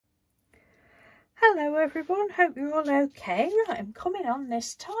Hello everyone, hope you're all okay. Right, I'm coming on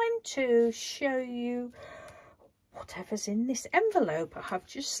this time to show you whatever's in this envelope. I have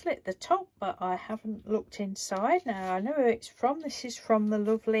just slit the top, but I haven't looked inside. Now I know who it's from. This is from the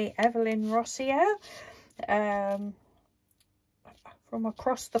lovely Evelyn Rauseo, from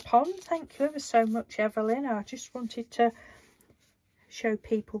across the pond. Thank you ever so much, Evelyn. I just wanted to show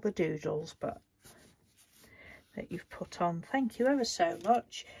people the doodles, but that you've put on. Thank you ever so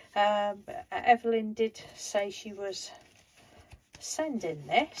much. Evelyn did say she was sending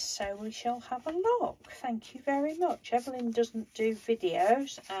this, so we shall have a look. Thank you very much. Evelyn doesn't do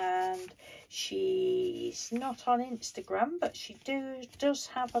videos and she's not on Instagram, but she does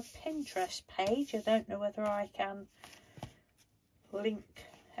have a Pinterest page. I don't know whether I can link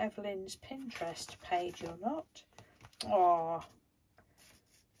Evelyn's Pinterest page or not. Oh,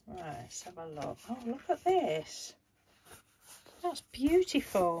 right, let's have a look. Oh, look at this. That's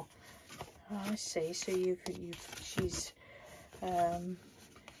beautiful. Oh, I see. So she's yeah,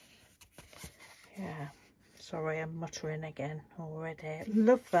 sorry, I'm muttering again already.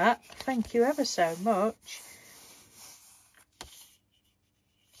 Love that. Thank you ever so much.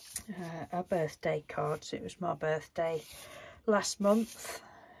 Our birthday cards. It was my birthday last month.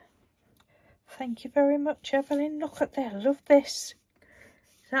 Thank you very much, Evelyn. Look at that. I love this.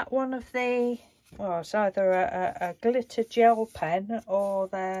 Is that one of the, well, it's either a glitter gel pen or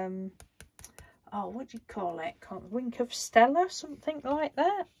the, oh, what do you call it? Wink of Stella, something like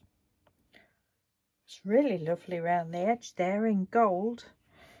that. It's really lovely around the edge there in gold.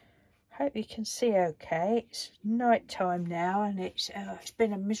 Hope you can see okay. It's night time now and it's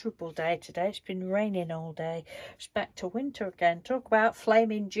been a miserable day today. It's been raining all day. It's back to winter again. Talk about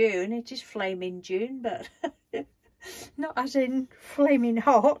flaming June. It is flaming June, but not as in flaming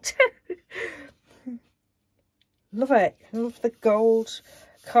hot. Love it. Love the gold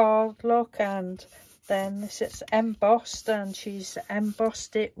card look, and then this is embossed, and she's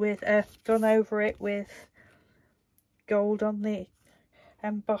embossed it with gone over it with gold on the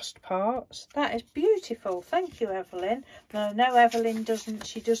embossed parts. That is beautiful. Thank you, Evelyn. No, Evelyn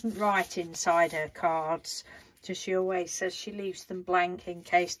doesn't write inside her cards, so she always says she leaves them blank in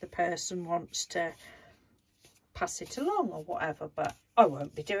case the person wants to pass it along or whatever, but I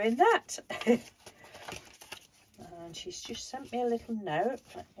won't be doing that. And she's just sent me a little note.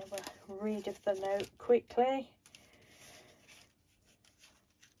 Let me have a read of the note quickly.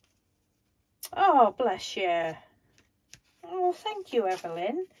 Oh, bless you. Oh, thank you,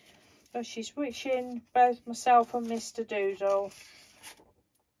 Evelyn. So she's wishing both myself and Mr. Doodle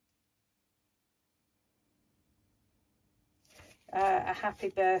a happy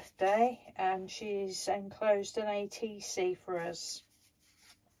birthday, and she's enclosed an ATC for us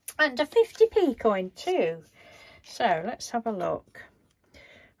and a 50p coin too. So let's have a look.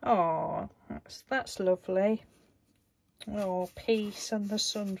 Oh, that's lovely. Oh, peace and the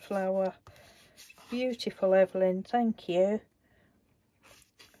sunflower. Beautiful, Evelyn. Thank you.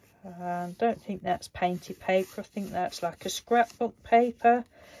 I don't think that's painted paper. I think that's like a scrapbook paper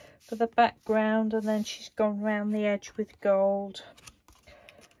for the background, and then she's gone round the edge with gold.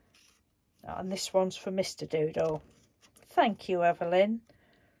 Oh, and this one's for Mr. Doodle. Thank you, Evelyn.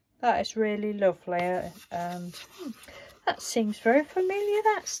 That is really lovely, and that seems very familiar,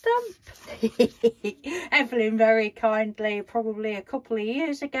 that stamp. Evelyn very kindly, probably a couple of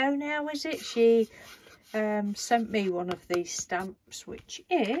years ago now, is it? She sent me one of these stamps, which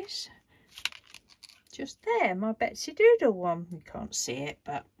is just there, my Betsy Doodle one. You can't see it,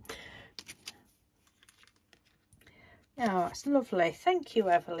 but oh, that's lovely. Thank you,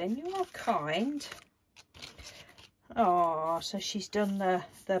 Evelyn. You are kind. Oh, so she's done the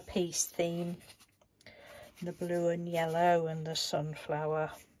peace theme, the blue and yellow and the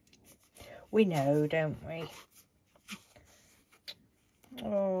sunflower. We know, don't we?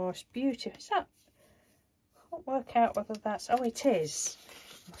 Oh, it's beautiful. Is that, I can't work out whether that's, oh, it is.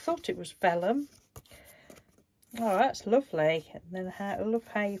 I thought it was vellum. Oh, that's lovely. And then I love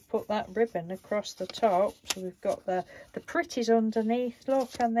how you put that ribbon across the top. So we've got the pretties underneath, look,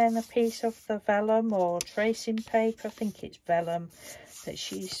 and then a piece of the vellum or tracing paper. I think it's vellum that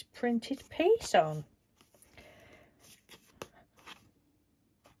she's printed peace on.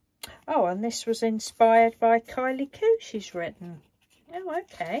 Oh, and this was inspired by Kylie Coo, she's written. Oh,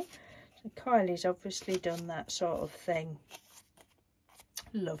 okay. So Kylie's obviously done that sort of thing.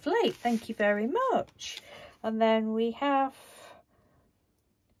 Lovely. Thank you very much. And then we have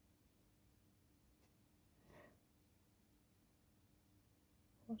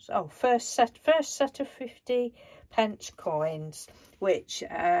first set of 50 pence coins, which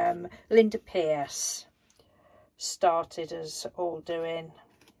Linda Pierce started us all doing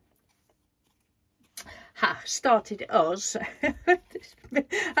started us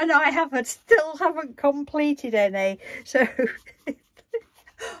and I still haven't completed any, so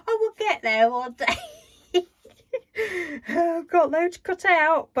I will get there one day. I've got loads cut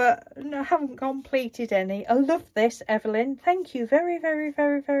out, but I haven't completed any. I love this, Evelyn. Thank you very, very,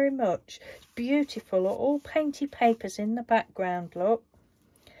 very, very much. It's beautiful. All painted papers in the background, look.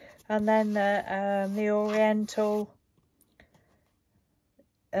 And then the Oriental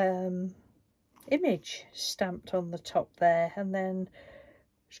image stamped on the top there. And then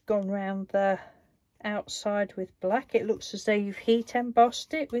it's gone round the outside with black. It looks as though you've heat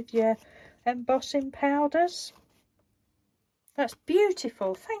embossed it with your embossing powders. That's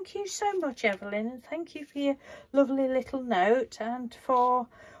beautiful. Thank you so much, Evelyn, and thank you for your lovely little note and for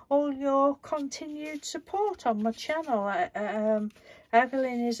all your continued support on my channel.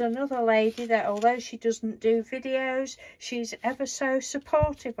 Evelyn is another lady that, although she doesn't do videos, she's ever so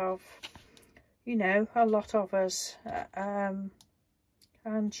supportive of, you know, a lot of us,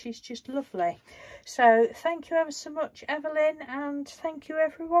 and she's just lovely. So thank you ever so much, Evelyn, and thank you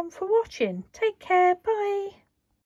everyone for watching. Take care. Bye.